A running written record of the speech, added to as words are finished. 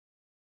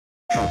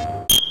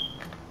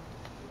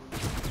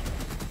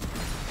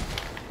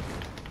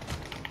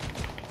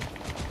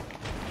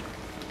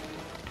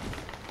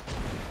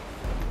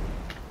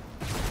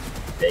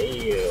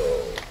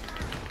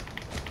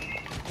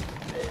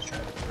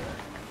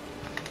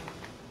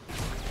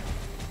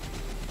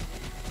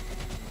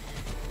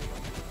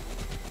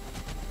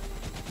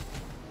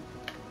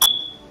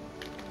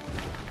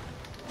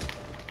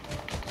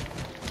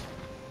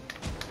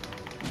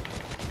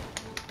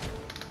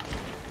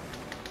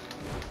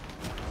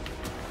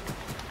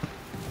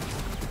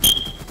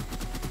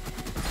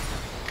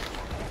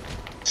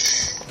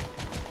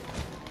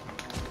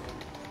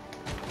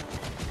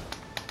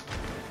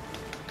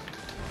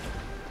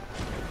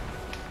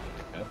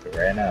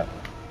Ran up.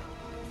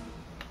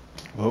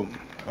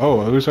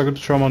 Oh, at least I get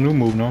to try my new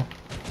move now.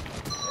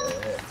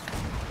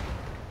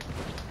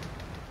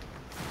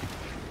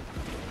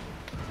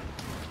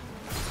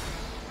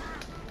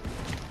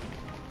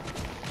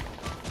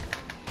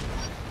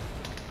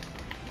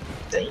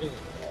 Damn.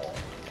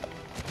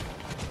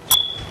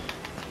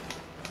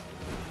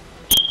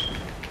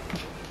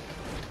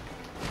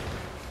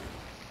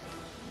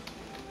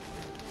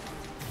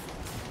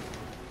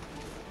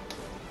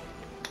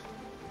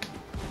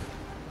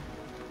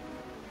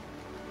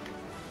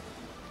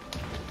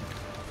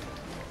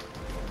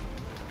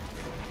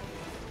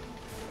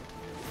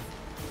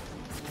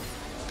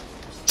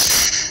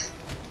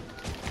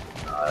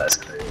 Oh, that's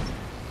crazy.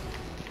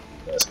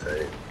 That's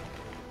crazy.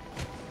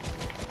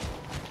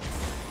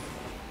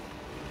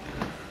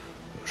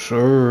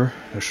 Sure,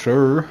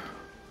 sure.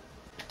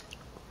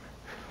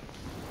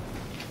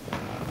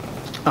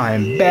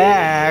 I'm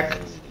back.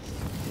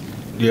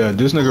 Yeah,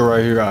 this nigga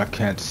right here I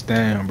can't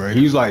stand, bro.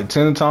 He's like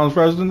 10 times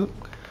president.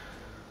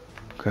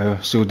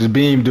 Okay, see what this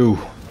beam do.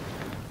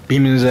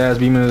 Beaming his ass,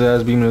 beaming his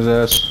ass, beaming his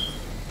ass.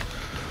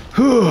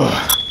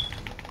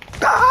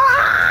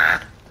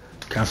 Ah!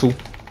 Cancel.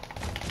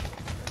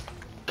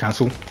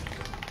 Cancel.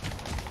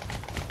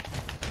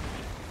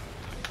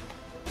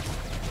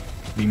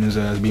 Beaming his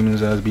ass, beaming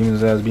his ass, beaming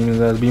his ass, beaming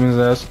his ass, beaming his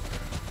ass.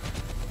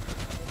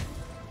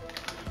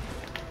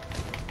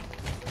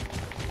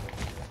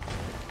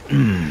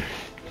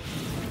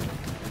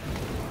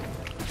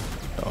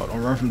 Oh,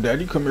 don't run from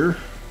daddy, come here.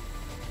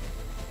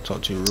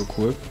 Talk to you real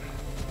quick.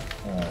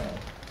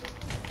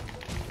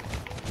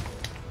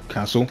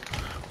 Cancel.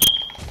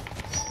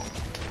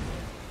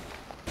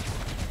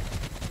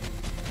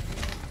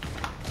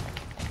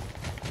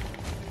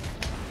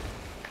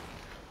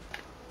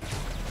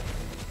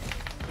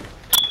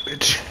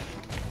 Bitch.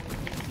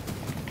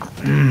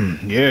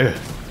 Yeah.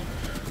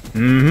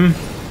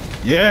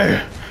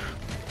 Yeah.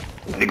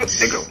 Nigga.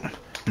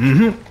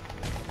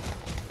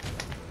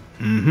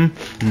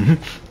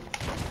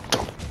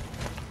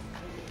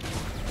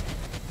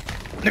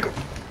 Nigga.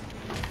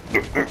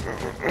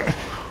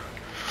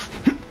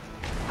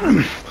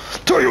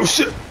 Tell your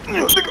shit.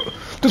 Nigga.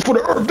 This for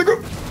the earth,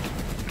 nigga.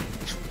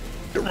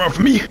 Don't run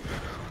from me.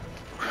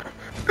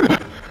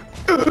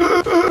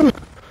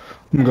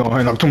 I'm going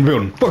hang up to the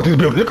building. Fuck this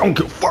building, nigga. I don't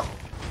give a fuck.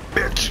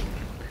 Bitch.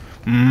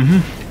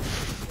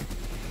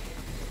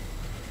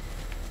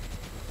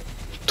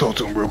 Talk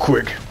to him real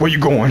quick. Where you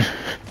going?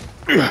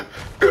 Yeah.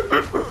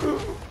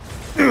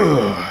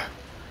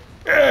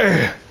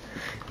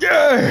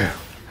 Yeah.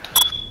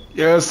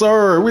 Yes,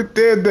 sir. We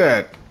did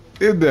that.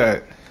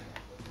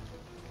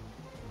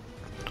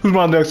 Who's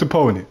my next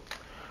opponent?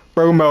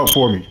 Bring him out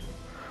for me.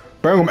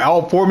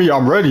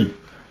 I'm ready.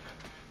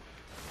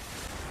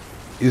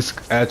 It's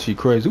actually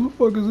crazy. Who the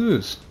fuck is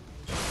this?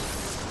 What the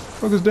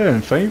fuck is that?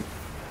 Infamous?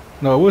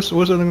 No, what's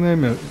that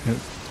name?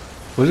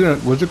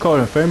 Was it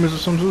called Infamous or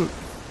some sort?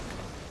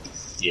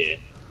 Yeah.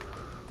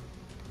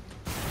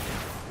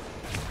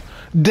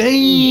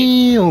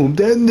 Damn,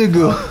 that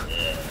nigga.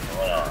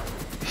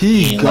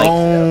 He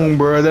gone,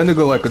 bro. That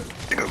nigga like a.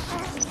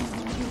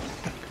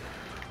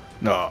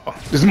 No,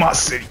 this is my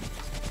city.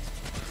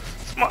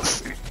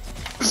 This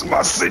is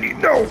my city.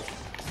 No.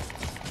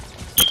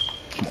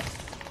 Come on,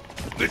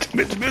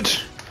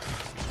 bitch.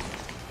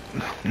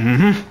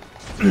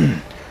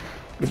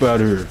 Get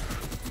out of here.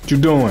 What you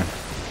doing?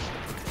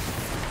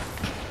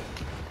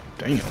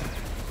 Damn.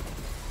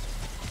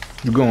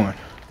 You going?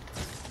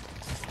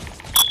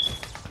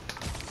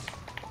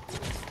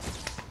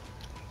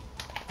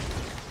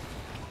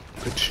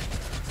 Bitch.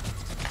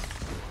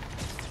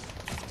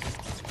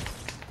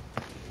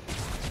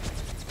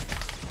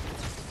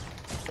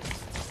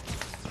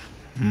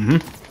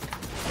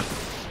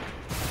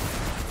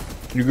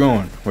 You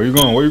going? Where you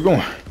going?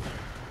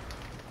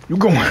 You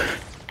going?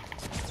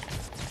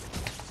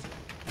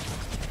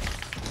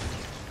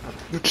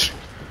 Bitch.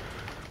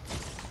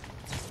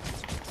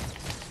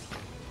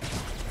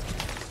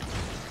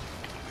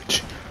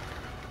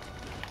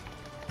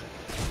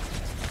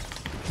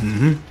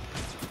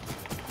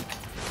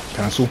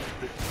 Cancel.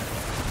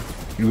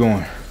 You going?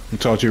 Let me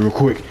talk to you real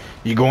quick.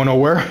 You going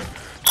nowhere?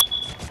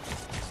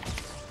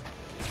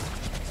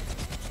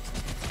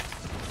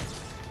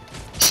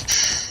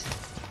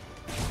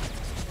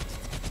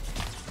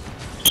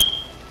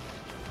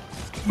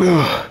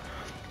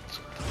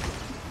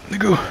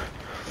 Nigga.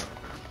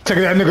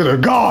 Taking that nigga to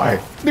God.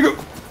 Nigga.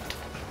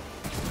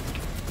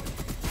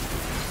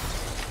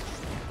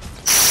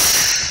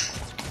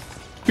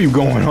 Where you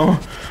going, huh?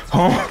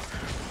 Huh?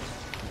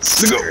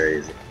 This is Nigga.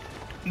 crazy.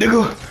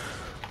 Nigga.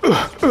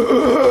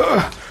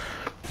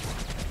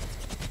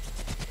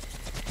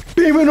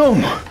 Beaming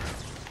on.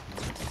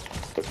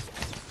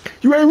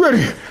 You ain't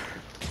ready.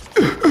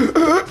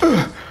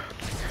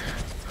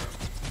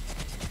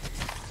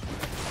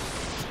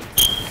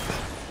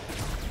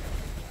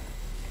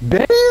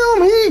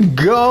 Damn, he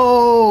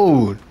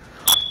gold.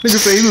 Nigga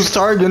say he was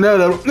targeting that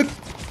up.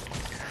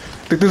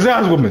 Take this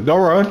ass woman.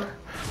 Don't run.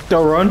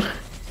 Don't run.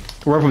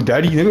 Don't run from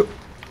daddy, nigga.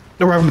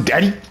 Don't run from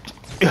daddy.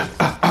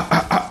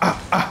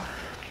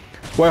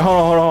 Wait,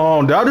 hold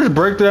on. Did I just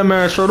break that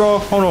man's shirt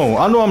off? Hold on.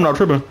 I know I'm not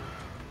tripping.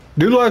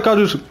 Dude, like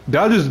did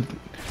I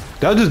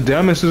just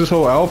damage his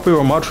whole outfit, or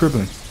am I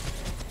tripping?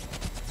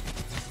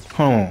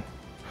 Hold on.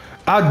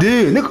 I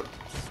did, nigga.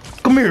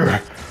 Come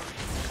here.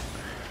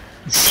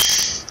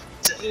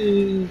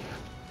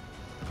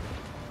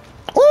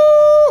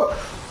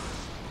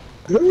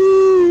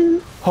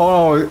 Woo!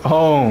 Hold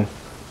on.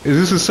 Is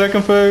this the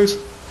second phase?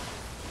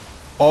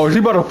 Oh, is he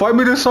about to fight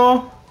me this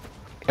song?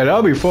 Hey,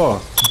 that'll be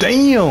fun.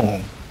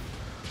 Damn.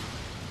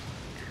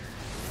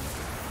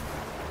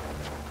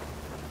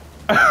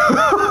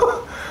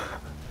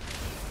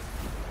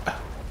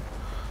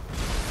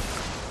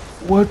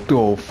 What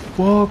the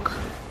fuck?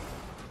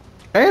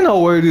 Ain't no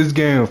way this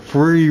game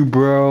free,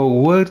 bro.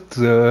 What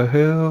the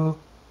hell?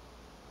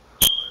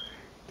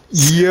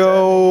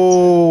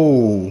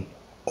 Yo.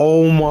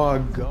 Oh my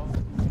god.